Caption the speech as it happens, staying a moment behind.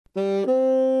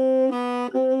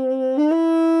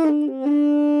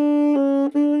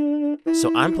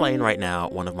So I'm playing right now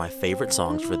one of my favorite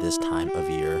songs for this time of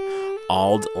year,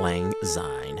 Auld Lang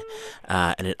Syne.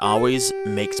 And it always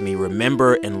makes me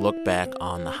remember and look back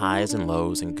on the highs and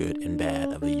lows and good and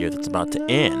bad of the year that's about to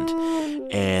end.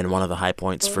 And one of the high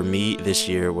points for me this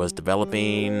year was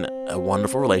developing a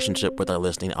wonderful relationship with our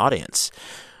listening audience,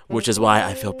 which is why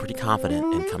I feel pretty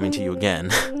confident in coming to you again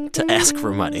to ask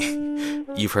for money.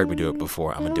 You've heard me do it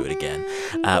before. I'm going to do it again.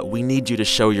 We need you to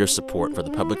show your support for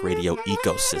the public radio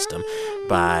ecosystem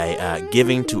by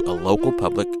giving to a local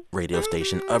public radio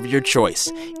station of your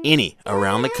choice, any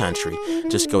around the country.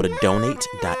 Just go to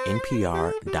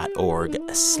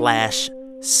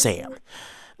donate.npr.org/Sam.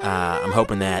 I'm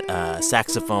hoping that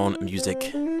saxophone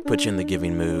music puts you in the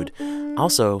giving mood.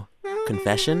 Also,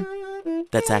 confession,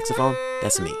 that saxophone,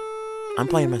 that's me. I'm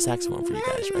playing my saxophone for you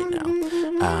guys right now.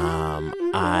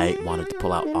 I wanted to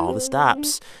pull out all the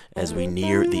stops as we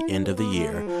near the end of the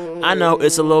year. I know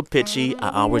it's a little pitchy. I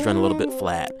always run a little bit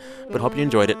flat. But hope you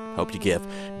enjoyed it. Hope you give.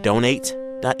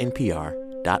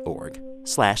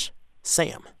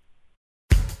 Donate.npr.org/Sam.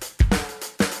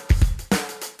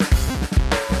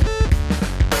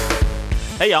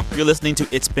 Hey, y'all. You're listening to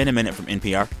It's Been a Minute from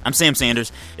NPR. I'm Sam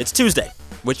Sanders. It's Tuesday,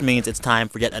 which means it's time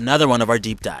for yet another one of our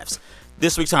deep dives.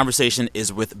 This week's conversation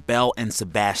is with Belle and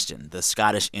Sebastian, the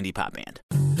Scottish indie pop band.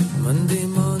 Monday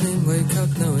morning, wake up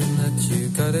knowing that you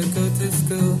gotta go to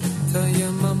school. Tell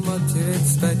your mum what to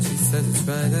expect, she said it's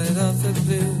right out of the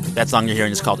blue. That song you're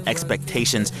hearing is called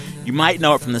Expectations. You might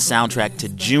know it from the soundtrack to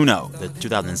Juno, the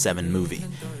 2007 movie.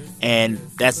 And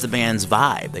that's the band's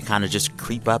vibe. They kind of just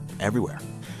creep up everywhere.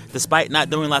 Despite not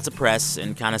doing lots of press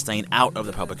and kind of staying out of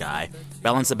the public eye,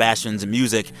 Belle and Sebastian's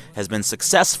music has been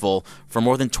successful for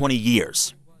more than 20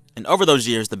 years. And over those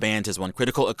years, the band has won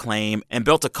critical acclaim and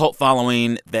built a cult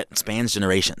following that spans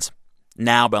generations.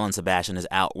 Now, Belle and Sebastian is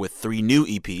out with 3 new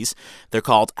EPs. They're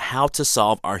called How to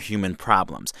Solve Our Human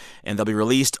Problems, and they'll be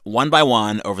released one by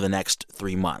one over the next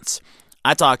 3 months.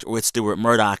 I talked with Stuart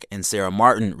Murdoch and Sarah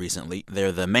Martin recently.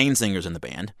 They're the main singers in the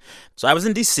band. So I was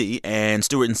in D.C., and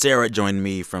Stuart and Sarah joined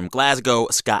me from Glasgow,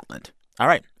 Scotland. All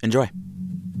right, enjoy.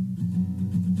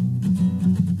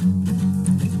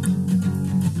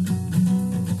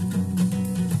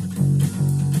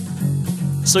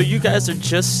 So you guys are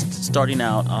just starting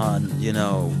out on,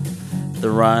 the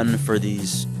run for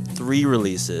these 3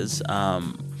 releases. How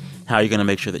are you going to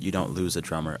make sure that you don't lose a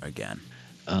drummer again?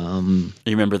 You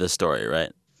remember the story,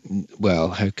 right? Well,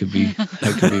 how could we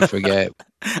forget?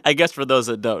 I guess for those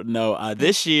that don't know,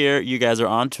 this year you guys are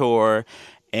on tour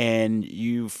and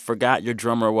you forgot your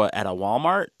drummer, at a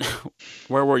Walmart?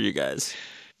 Where were you guys?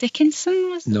 Dickinson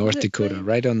was North Dakota,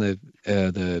 right on the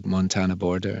Montana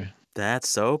border. That's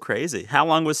so crazy. How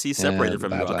long was he separated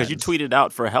from you? Because you tweeted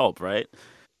out for help, right?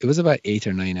 It was about 8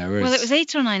 or 9 hours. Well, it was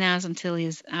 8 or 9 hours until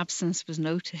his absence was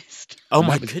noticed. Oh,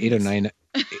 my goodness.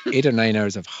 8 or 9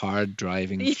 hours of hard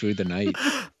driving through the night.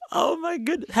 Oh, my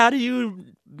goodness. How do you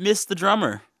miss the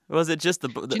drummer? Was it just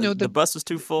the bus was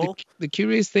too full? The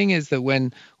curious thing is that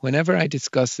whenever I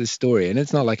discuss this story, and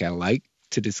it's not like I like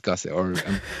to discuss it,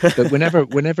 but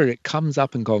whenever it comes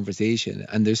up in conversation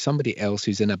and there's somebody else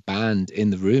who's in a band in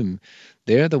the room,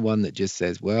 they're the one that just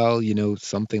says, well,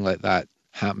 something like that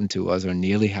happened to us or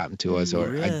nearly happened to us, or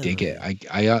really? I dig it. I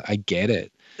get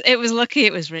it. It was lucky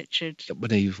it was Richard.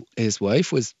 But his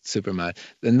wife was super mad.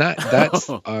 And that's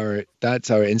our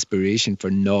inspiration for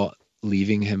not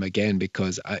leaving him again,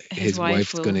 because his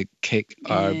wife's going to kick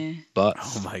our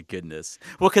butts. Oh my goodness.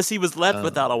 Well, because he was left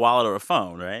without a wallet or a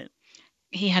phone, right?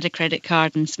 He had a credit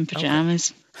card and some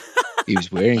pajamas. Okay. He was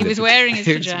wearing his pajamas.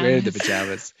 He was wearing the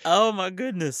pajamas. Oh my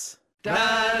goodness.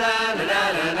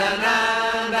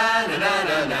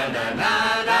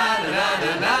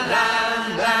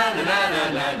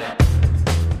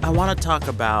 I want to talk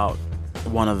about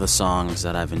one of the songs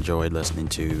that I've enjoyed listening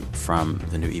to from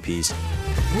the new EPs.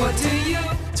 What do you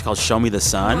It's called Show Me the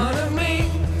Sun. want of me?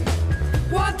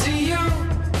 What do you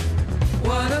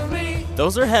want of me?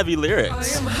 Those are heavy I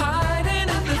lyrics. am hiding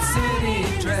in the city,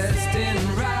 dressed in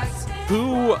rags.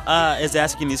 Who is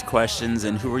asking these questions,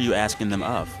 and who are you asking them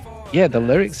of? Yeah, the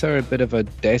lyrics are a bit of a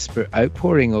desperate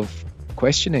outpouring of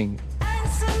questioning. I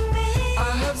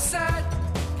have said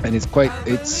And it's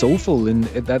soulful, and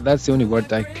that's the only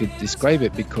word I could describe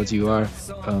it, because you are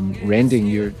rending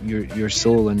your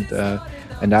soul and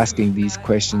asking these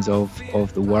questions of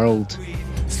the world.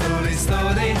 slowly,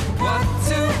 slowly, what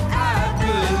do I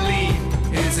believe?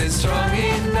 Is it strong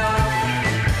enough?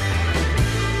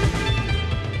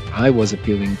 I was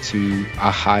appealing to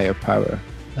a higher power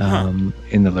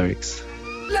in the lyrics.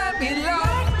 Let me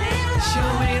love,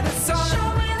 show me the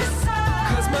sun,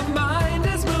 'cause my mind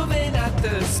is moving at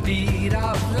the speed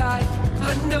of light.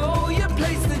 I know you're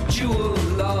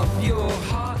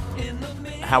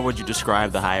how would you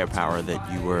describe the higher power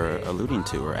that you were alluding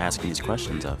to or asking these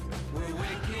questions of?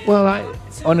 Well,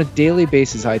 on a daily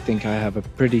basis, I think I have a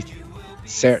pretty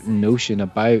certain notion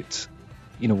about,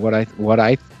 what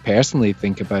I personally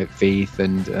think about faith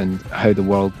and how the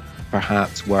world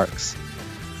perhaps works.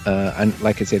 And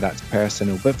like I say, that's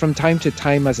personal. But from time to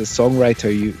time, as a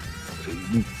songwriter,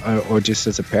 or just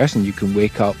as a person, you can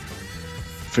wake up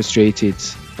frustrated,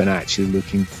 but actually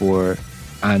looking for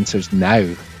answers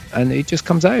now. And it just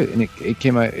comes out, and it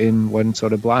came out in one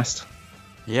sort of blast.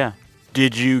 Yeah.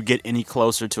 Did you get any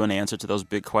closer to an answer to those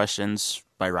big questions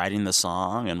by writing the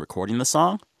song and recording the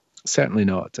song? Certainly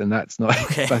not, and that's not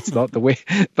Okay. that's not the way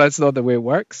it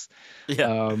works.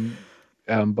 Yeah.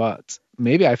 But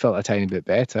maybe I felt a tiny bit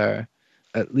better.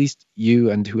 At least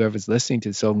you and whoever's listening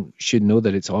to the song should know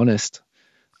that it's honest.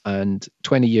 And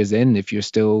 20 years in, if you're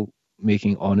still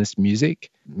making honest music,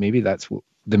 maybe that's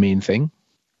the main thing.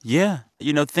 Yeah.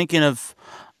 Thinking of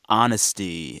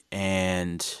honesty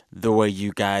and the way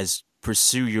you guys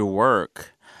pursue your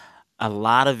work, a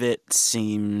lot of it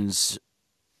seems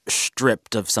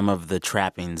stripped of some of the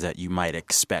trappings that you might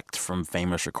expect from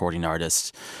famous recording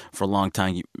artists. For a long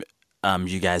time,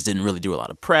 you guys didn't really do a lot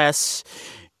of press,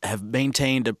 have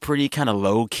maintained a pretty kind of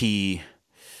low-key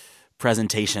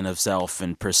presentation of self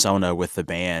and persona with the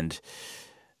band.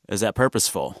 Is that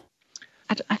purposeful?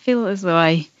 I feel as though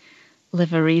I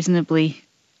live a reasonably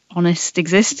honest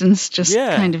existence, just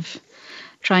kind of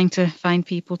trying to find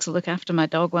people to look after my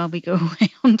dog while we go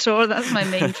away on tour. That's my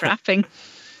main trapping.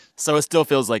 So it still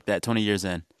feels like that 20 years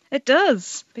in. It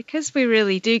does, because we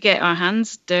really do get our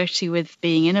hands dirty with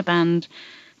being in a band,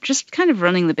 just kind of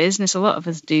running the business. A lot of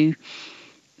us do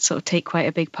sort of take quite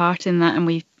a big part in that, and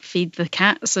we feed the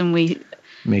cats and we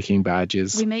making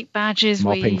badges. We make badges.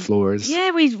 Mopping floors.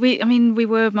 Yeah, we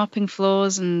were mopping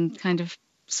floors and kind of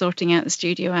sorting out the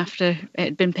studio after it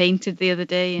had been painted the other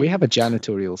day. We have a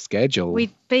janitorial schedule.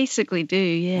 We basically do,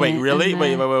 yeah. Wait, really?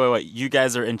 And, wait. You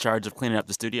guys are in charge of cleaning up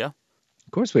the studio?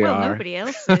 Of course we are. Well, nobody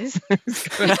else is.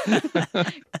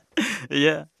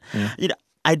 Yeah.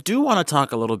 I do want to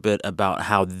talk a little bit about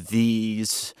how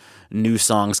these new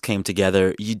songs came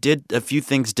together. You did a few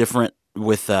things different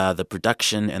with the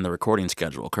production and the recording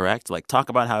schedule, correct? Like, talk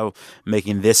about how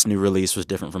making this new release was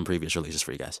different from previous releases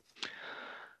for you guys.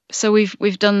 So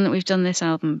we've done this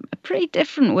album a pretty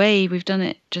different way. We've done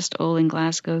it just all in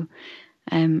Glasgow,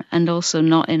 and also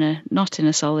not in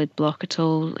a solid block at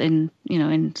all. In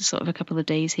sort of a couple of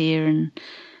days here and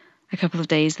a couple of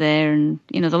days there, and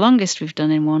the longest we've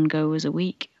done in one go was a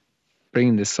week.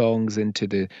 Bringing the songs into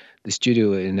the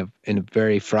studio in a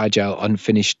very fragile,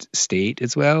 unfinished state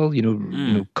as well.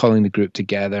 Calling the group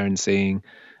together and saying,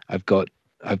 I've got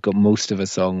most of a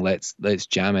song. Let's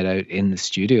jam it out in the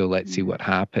studio. Let's see what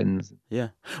happens. Yeah.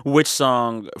 Which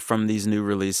song from these new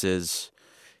releases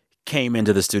came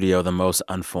into the studio the most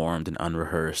unformed and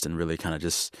unrehearsed and really kind of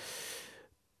just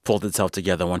pulled itself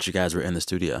together once you guys were in the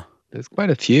studio? There's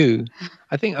quite a few.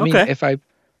 I mean, if I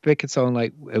pick a song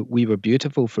like We Were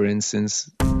Beautiful, for instance,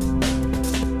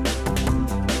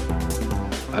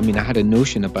 I mean, I had a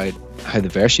notion about how the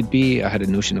verse should be. I had a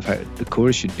notion of how the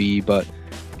chorus should be, but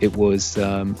it was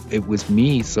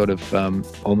me sort of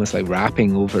almost like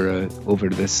rapping over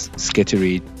this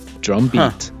skittery drum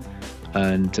beat,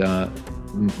 and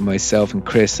myself and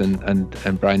Chris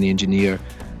and Brian the engineer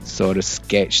sort of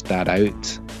sketched that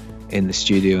out in the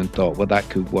studio and thought, well, that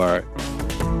could work.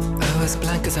 I was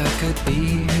blank as I could be,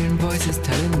 hearing voices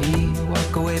telling me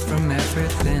walk away from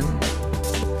everything.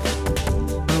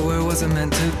 But where was I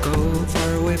meant to go?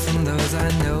 Far away from those I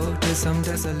know, to some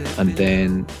desolate. And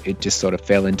then it just sort of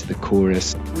fell into the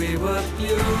chorus. We were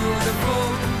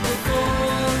beautiful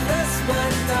before this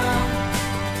went down.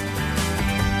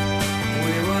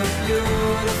 We were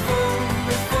beautiful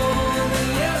before the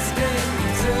years came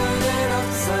to turn it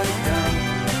upside down.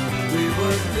 We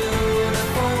were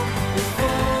beautiful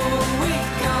before we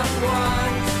got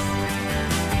wise.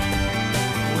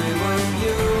 We were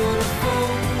beautiful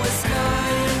with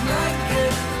skying like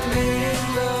it laid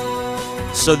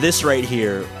low. So this right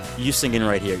here, you singing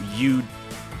right here, you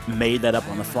made that up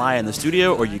on the fly in the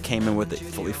studio, or you came in with it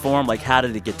fully formed? Like, how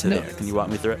did it get to there? Can you walk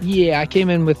me through it? Yeah, I came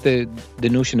in with the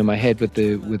notion in my head with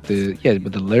the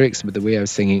lyrics, with the way I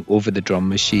was singing over the drum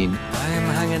machine. I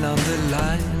am hanging on the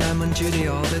line, I'm on duty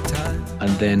all the time.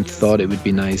 And then thought it would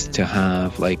be nice to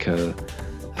have like a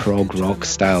prog rock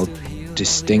style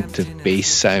distinctive bass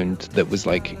sound that was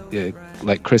like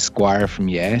Chris Squire from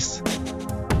Yes.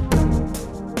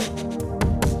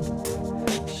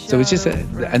 So it's just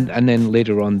and then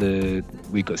later on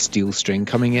we got steel string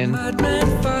coming in.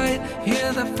 Madmen fight,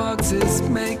 hear the foxes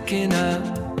making up.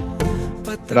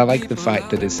 But I like the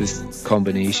fact that it's this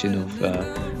combination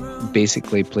of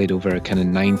basically played over a kind of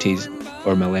 90s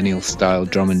or millennial style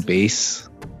drum and bass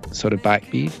sort of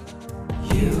backbeat.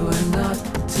 You are not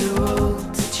too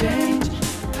old to change.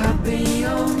 Happy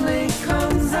only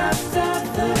comes after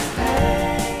the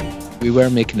pain. We were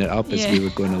making it up as Yeah. we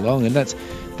were going along, and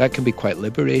that can be quite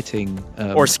liberating.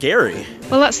 Or scary.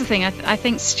 Well, that's the thing. I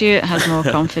think Stuart has more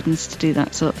confidence to do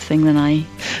that sort of thing than I.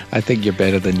 I think you're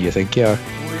better than you think you are.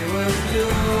 We were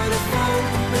beautiful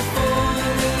before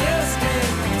the years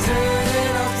came,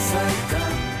 turning upside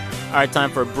down. All right,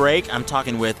 time for a break. I'm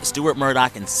talking with Stuart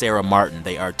Murdoch and Sarah Martin.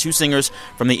 They are two singers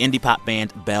from the indie pop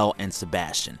band Belle and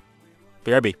Sebastian.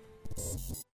 BRB.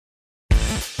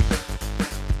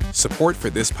 Support for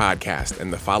this podcast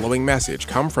and the following message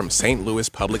come from St. Louis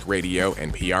Public Radio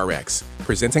and PRX,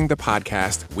 presenting the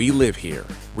podcast We Live Here,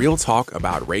 real talk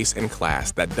about race and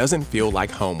class that doesn't feel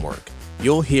like homework.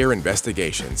 You'll hear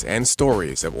investigations and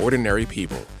stories of ordinary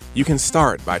people. You can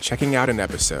start by checking out an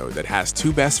episode that has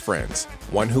two best friends,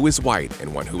 one who is white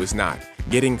and one who is not,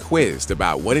 getting quizzed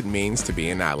about what it means to be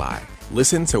an ally.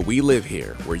 Listen to We Live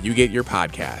Here, where you get your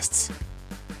podcasts.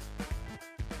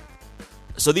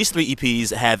 So these three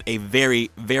EPs have a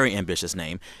very, very ambitious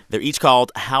name. They're each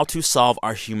called How to Solve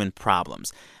Our Human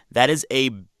Problems. That is a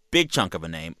big chunk of a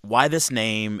name. Why this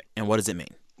name, and what does it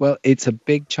mean? Well, it's a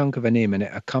big chunk of a name, and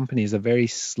it accompanies a very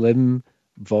slim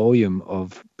volume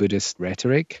of Buddhist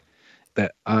rhetoric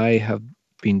that I have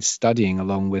been studying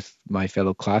along with my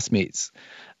fellow classmates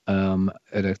at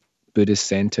a Buddhist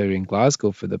center in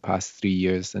Glasgow for the past 3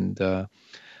 years. And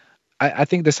I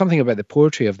think there's something about the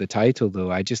poetry of the title,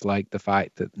 though. I just like the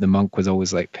fact that the monk was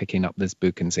always like picking up this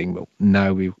book and saying, well,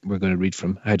 now we're going to read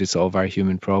from How to Solve Our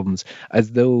Human Problems,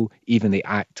 as though even the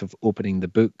act of opening the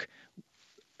book,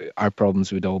 our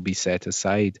problems would all be set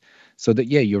aside. So that,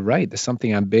 yeah, you're right. There's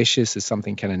something ambitious, there's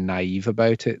something kind of naive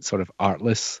about it, sort of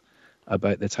artless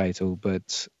about the title.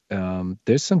 But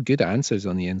there's some good answers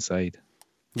on the inside.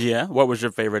 Yeah? What was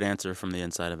your favorite answer from the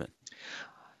inside of it?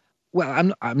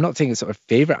 Well, I'm not saying a sort of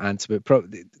favorite answer,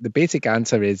 but the basic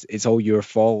answer is it's all your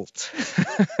fault.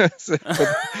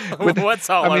 What's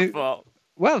all our fault?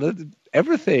 Well,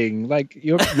 everything. Like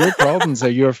your problems are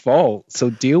your fault, so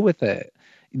deal with it.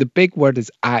 The big word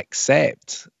is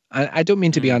accept. I don't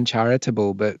mean to be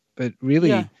uncharitable, but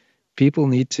really, people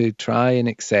need to try and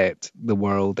accept the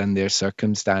world and their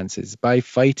circumstances by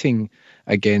fighting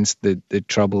against the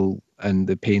trouble and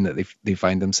the pain that they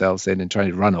find themselves in and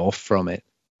trying to run off from it.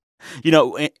 You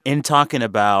know, in talking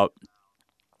about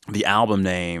the album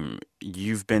name,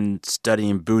 you've been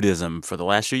studying Buddhism for the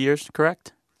last few years,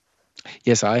 correct?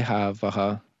 Yes, I have.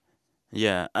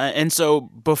 Yeah. And so,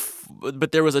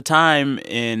 but there was a time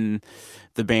in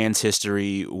the band's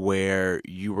history where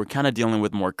you were kind of dealing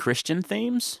with more Christian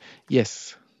themes.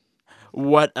 Yes.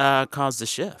 What caused the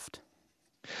shift?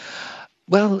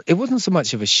 Well, it wasn't so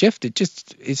much of a shift.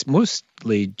 It's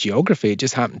mostly geography. It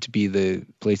just happened to be the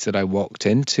place that I walked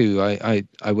into.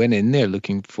 I went in there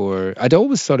looking for, I'd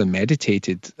always sort of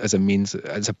meditated as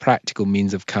a practical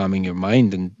means of calming your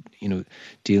mind and,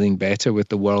 dealing better with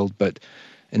the world. But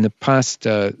in the past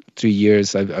 3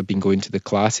 years, I've been going to the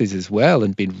classes as well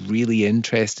and been really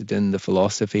interested in the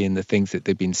philosophy and the things that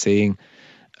they've been saying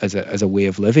as a way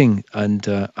of living. And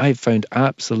I found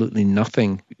absolutely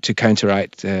nothing to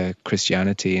counteract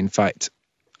Christianity. In fact,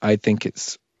 I think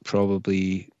it's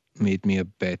probably made me a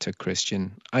better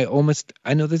Christian. I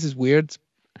know this is weird,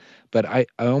 but I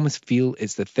almost feel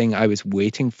it's the thing I was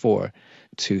waiting for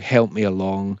to help me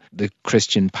along the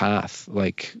Christian path,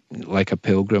 like a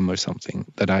pilgrim or something,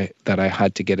 that I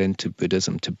had to get into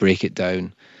Buddhism to break it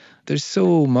down. There's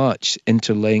so much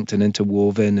interlinked and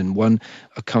interwoven, and one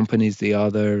accompanies the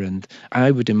other. And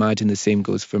I would imagine the same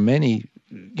goes for many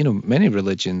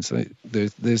religions.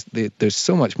 There's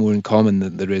so much more in common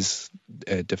than there is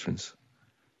difference.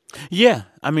 Yeah,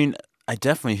 I mean, I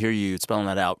definitely hear you spelling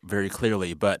that out very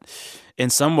clearly. But in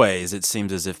some ways, it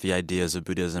seems as if the ideas of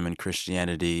Buddhism and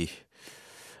Christianity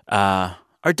are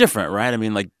different, right? I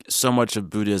mean, like so much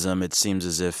of Buddhism, it seems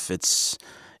as if it's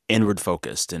inward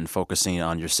focused and focusing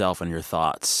on yourself and your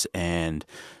thoughts, and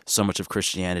so much of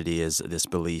Christianity is this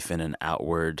belief in an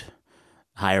outward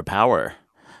higher power.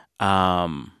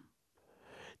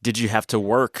 Did you have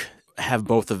to have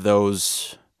both of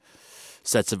those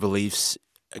sets of beliefs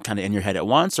kind of in your head at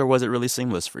once, or was it really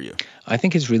seamless for you? I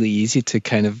think it's really easy to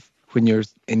kind of, when you're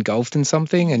engulfed in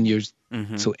something and you're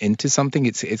so into something,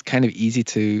 it's kind of easy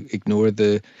to ignore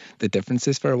the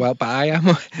differences for a while. But I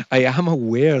am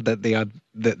aware that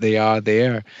they are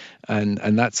there,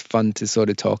 and that's fun to sort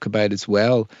of talk about as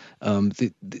well.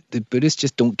 The Buddhists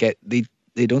just don't get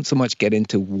they don't so much get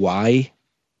into why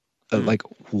like,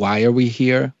 why are we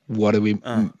here? What are we?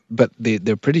 But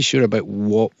they're pretty sure about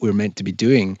what we're meant to be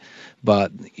doing.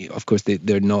 But of course,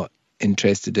 they're not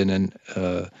interested in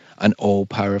an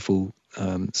all-powerful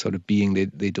sort of being.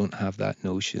 They don't have that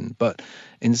notion. But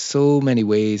in so many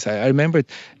ways, I remember,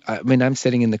 I mean, I'm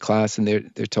sitting in the class and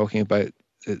they're talking about,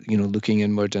 looking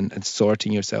inward and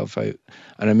sorting yourself out.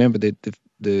 And I remember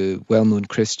the well-known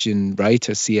Christian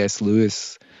writer C.S.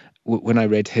 Lewis, when I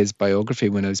read his biography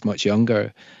when I was much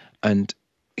younger, and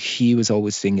he was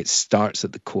always saying it starts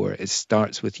at the core. It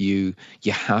starts with you.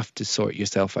 You have to sort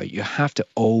yourself out. You have to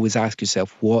always ask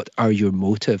yourself, what are your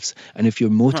motives? And if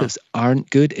your motives aren't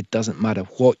good, it doesn't matter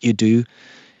what you do.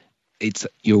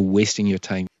 You're wasting your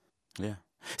time. Yeah.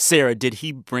 Sarah, did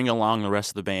he bring along the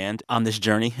rest of the band on this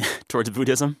journey towards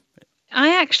Buddhism?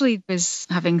 I actually was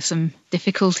having some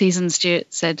difficulties, and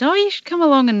Stuart said, "Oh, you should come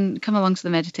along to the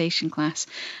meditation class."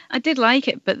 I did like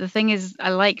it, but the thing is,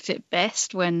 I liked it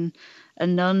best when a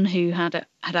nun who had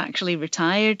actually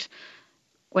retired,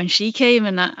 when she came,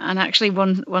 and actually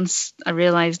once I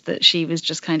realised that she was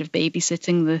just kind of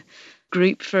babysitting the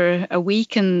group for a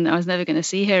week, and I was never going to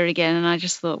see her again. And I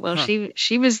just thought, well,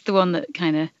 she was the one that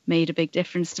kind of made a big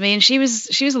difference to me, and she was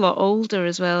a lot older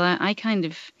as well.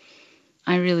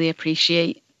 I really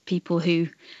appreciate people who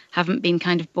haven't been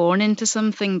kind of born into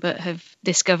something but have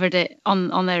discovered it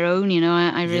on their own.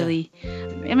 I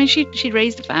mean, she'd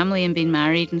raised a family and been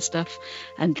married and stuff,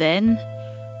 and then,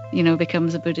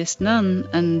 becomes a Buddhist nun.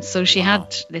 And so she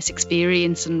had this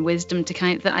experience and wisdom to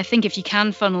that I think if you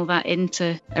can funnel that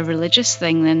into a religious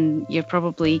thing, then you're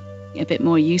probably a bit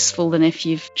more useful than if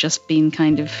you've just been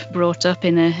kind of brought up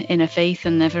in a faith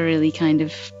and never really kind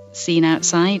of seen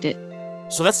outside it.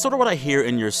 So that's sort of what I hear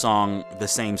in your song, The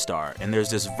Same Star. And there's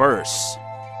this verse.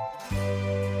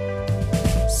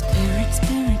 Spirit,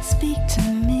 spirit, speak to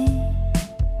me.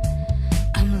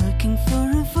 I'm looking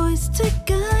for a voice to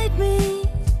guide me.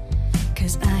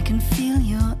 'Cause I can feel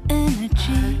your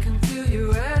energy.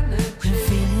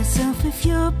 Reveal yourself if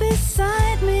you're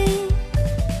beside me.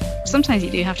 Sometimes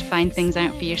you do have to find things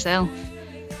out for yourself.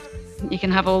 You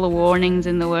can have all the warnings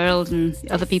in the world and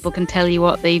other people can tell you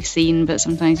what they've seen, but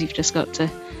sometimes you've just got to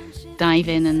dive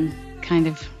in and kind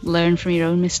of learn from your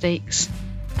own mistakes.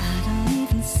 I don't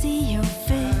even see your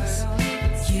face.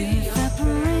 You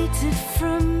evaporated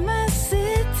from my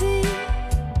city.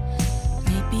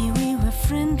 Maybe we were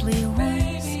friendly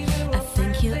once. I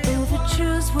think your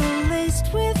overtures were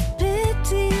laced with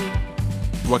pity.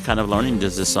 What kind of learning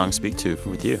does this song speak to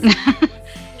with you?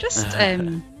 Just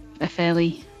a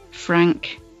fairly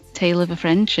frank tale of a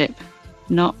friendship,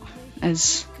 not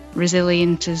as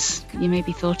resilient as you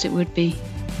maybe thought it would be.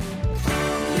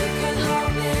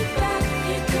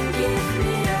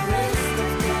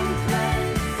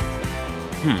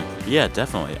 Yeah,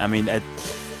 definitely. I mean,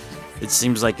 it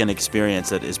seems like an experience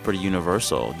that is pretty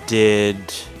universal. Did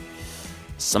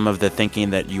some of the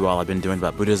thinking that you all have been doing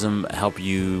about Buddhism help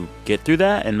you get through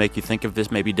that and make you think of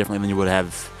this maybe differently than you would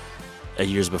have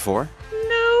years before?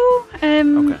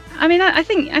 Okay. I mean, I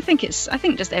think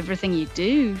just everything you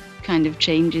do kind of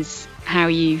changes how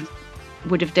you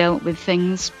would have dealt with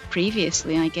things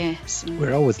previously, I guess. And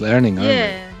we're always learning, aren't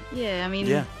we? Yeah. I mean,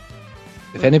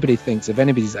 if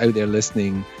anybody's out there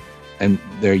listening and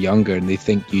they're younger and they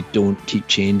think you don't keep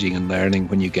changing and learning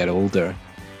when you get older,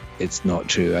 it's not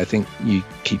true. I think you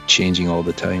keep changing all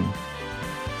the time.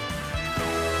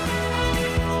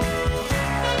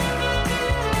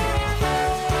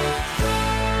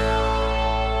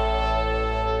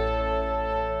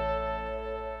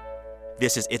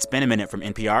 This is It's Been a Minute from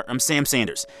NPR. I'm Sam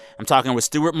Sanders. I'm talking with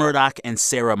Stuart Murdoch and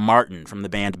Sarah Martin from the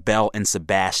band Belle and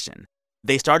Sebastian.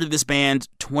 They started this band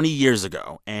 20 years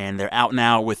ago, and they're out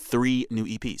now with 3 new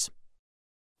EPs.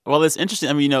 Well, it's interesting.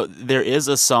 I mean, there is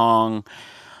a song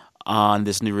on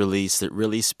this new release that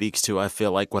really speaks to, I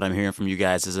feel like, what I'm hearing from you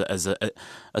guys is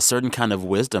a certain kind of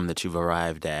wisdom that you've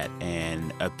arrived at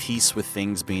and a peace with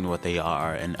things being what they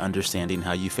are and understanding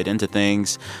how you fit into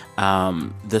things.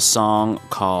 The song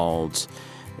called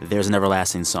There's an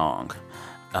Everlasting Song.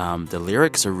 The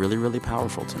lyrics are really, really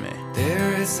powerful to me.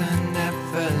 There is an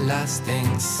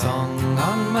everlasting song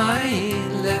on my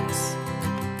lips.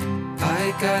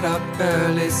 I got up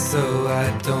early so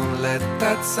I don't let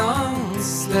that song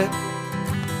slip.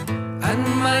 And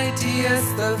my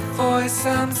dear's the voice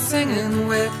I'm singing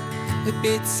with. It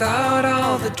beats out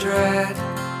all the dread,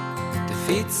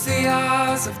 defeats the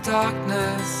hours of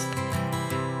darkness.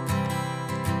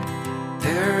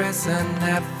 There is an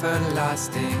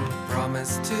everlasting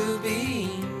promise to be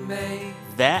made.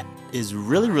 That is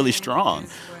really, really strong.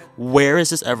 Where is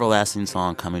this everlasting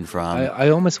song coming from? I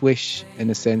almost wish, in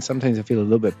a sense, sometimes I feel a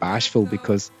little bit bashful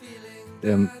because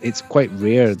it's quite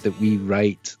rare that we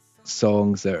write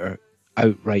songs that are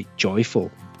outright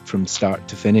joyful from start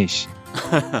to finish.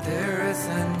 There is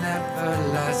an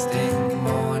everlasting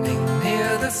morning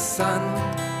near the sun.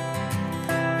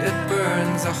 It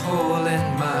burns a hole in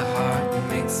my heart and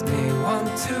makes me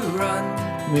want to run.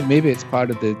 I mean, maybe it's part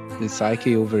of the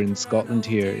psyche over in Scotland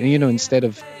here. You know, instead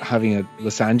of having a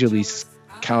Los Angeles,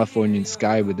 Californian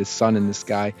sky with the sun in the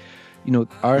sky, you know,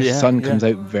 our sun comes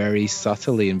out very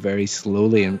subtly and very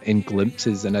slowly in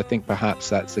glimpses. And I think perhaps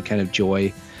that's the kind of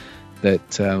joy that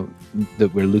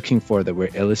that we're looking for, that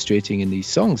we're illustrating in these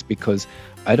songs. Because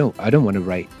I don't want to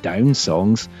write down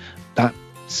songs. That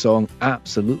song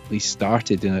absolutely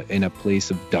started in a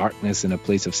place of darkness, in a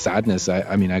place of sadness.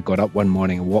 I mean, I got up one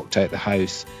morning and walked out the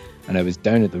house, and I was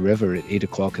down at the river at 8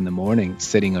 o'clock in the morning,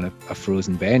 sitting on a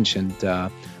frozen bench, and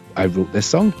I wrote this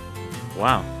song.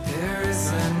 Wow. There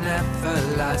is an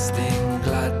everlasting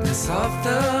gladness of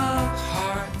the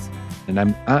heart. And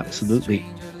I'm absolutely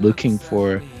looking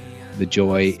for the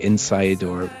joy inside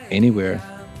or anywhere.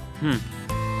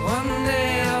 One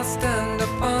day I'll stand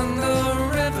upon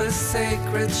the river's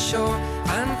sacred shore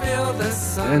and feel the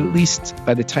sun. At least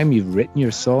by the time you've written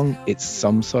your song, it's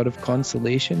some sort of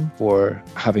consolation for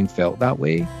having felt that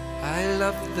way. I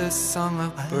love the song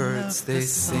of birds, they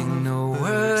sing no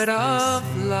word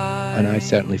of lie. And I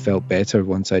certainly felt better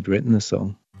once I'd written the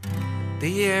song.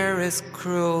 The air is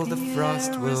cruel, the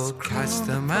frost will catch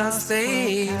them as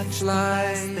they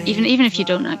fly. Even if you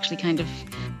don't actually kind of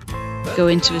go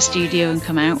into a studio and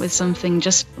come out with something,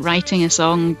 just writing a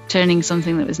song, turning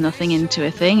something that was nothing into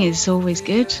a thing is always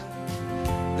good.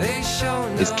 They show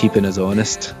no, It's keeping us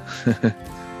honest.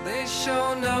 they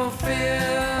show no fear.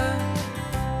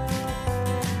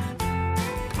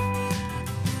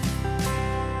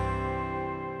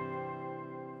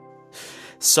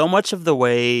 So much of the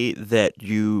way that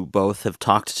you both have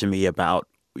talked to me about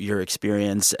your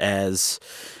experience as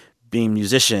being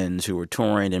musicians who were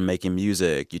touring and making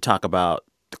music, you talk about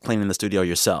cleaning the studio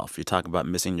yourself. You talk about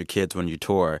missing your kids when you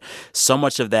tour. So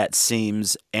much of that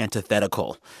seems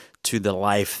antithetical to the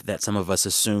life that some of us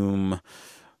assume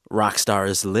rock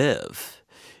stars live.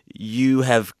 You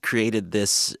have created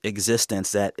this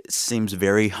existence that seems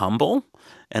very humble,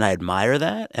 and I admire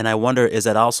that. And I wonder, is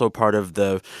that also part of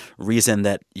the reason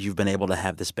that you've been able to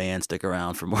have this band stick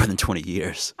around for more than 20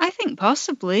 years? I think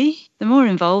possibly. The more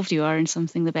involved you are in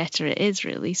something, the better it is,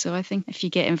 really. So I think if you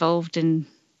get involved in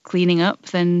cleaning up,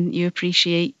 then you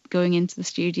appreciate going into the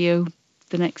studio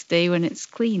the next day when it's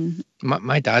clean.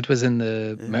 My dad was in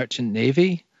the Merchant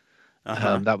Navy.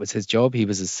 That was his job. He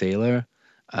was a sailor.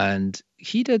 And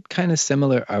he did kind of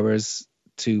similar hours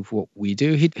to what we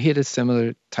do. He had a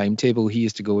similar timetable. He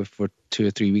used to go for 2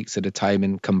 or 3 weeks at a time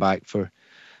and come back for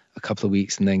a couple of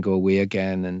weeks and then go away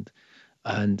again.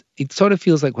 And it sort of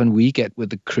feels like when we get with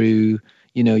the crew,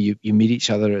 you know, you meet each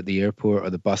other at the airport or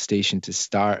the bus station to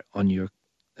start on your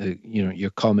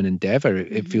your common endeavor.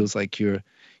 It feels like you're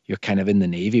kind of in the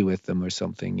Navy with them or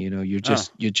something. You know, you're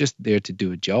just there to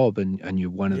do a job, and you're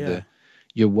one of the.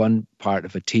 You're one part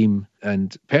of a team.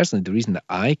 And personally, the reason that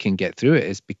I can get through it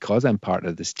is because I'm part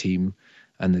of this team,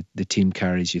 and the team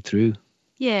carries you through.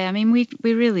 Yeah, I mean, we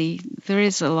really, there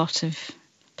is a lot of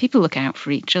people look out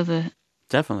for each other.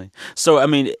 Definitely. So, I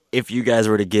mean, if you guys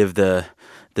were to give the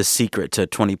secret to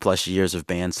 20 plus years of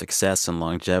band success and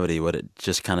longevity, would it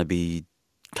just kind of be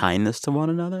kindness to one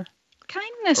another?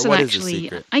 Kindness, Or and what is the actually,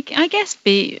 secret? I guess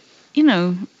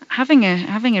having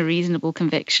a reasonable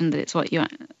conviction that it's what you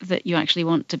actually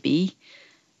want to be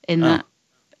in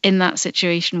that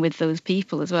situation with those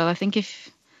people as well. I think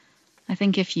if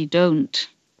you don't,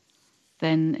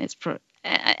 then it's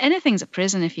anything's a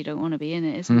prison if you don't want to be in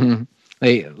it, isn't it?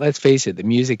 Hey, let's face it, the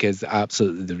music is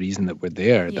absolutely the reason that we're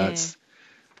there. Yeah.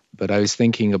 But I was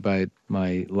thinking about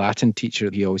my Latin teacher.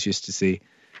 He always used to say,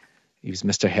 he was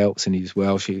Mr. Helps and he was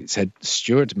Welsh. He said,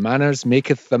 "Stuart, manners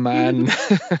maketh the man."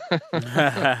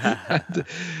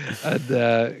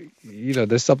 and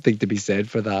there's something to be said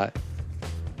for that.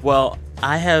 Well,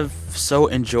 I have so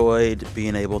enjoyed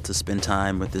being able to spend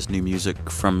time with this new music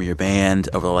from your band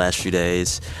over the last few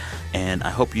days. And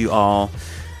I hope you all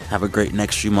have a great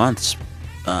next few months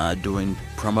doing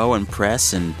promo and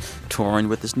press and touring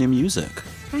with this new music.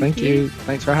 Thank you.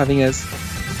 Thanks for having us.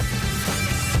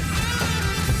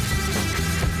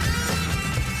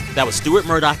 That was Stuart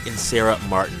Murdoch and Sarah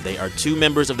Martin. They are two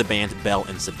members of the band Belle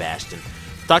and Sebastian.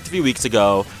 Talked a few weeks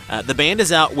ago. The band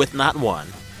is out with not one,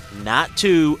 not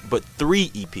two, but 3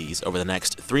 EPs over the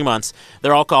next 3 months.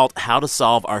 They're all called How to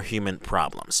Solve Our Human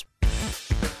Problems.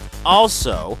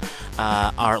 Also,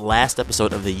 Our last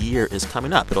episode of the year is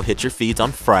coming up. It'll hit your feeds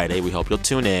on Friday. We hope you'll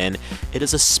tune in. It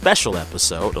is a special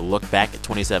episode, a look back at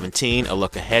 2017, a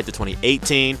look ahead to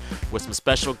 2018 with some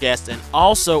special guests, and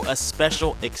also a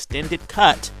special extended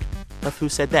cut of Who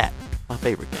Said That, my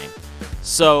favorite game.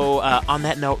 So on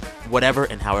that note, whatever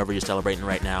and however you're celebrating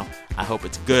right now, I hope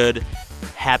it's good.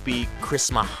 Happy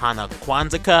Christmas, Hana,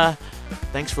 Kwanzaa.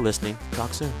 Thanks for listening.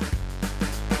 Talk soon.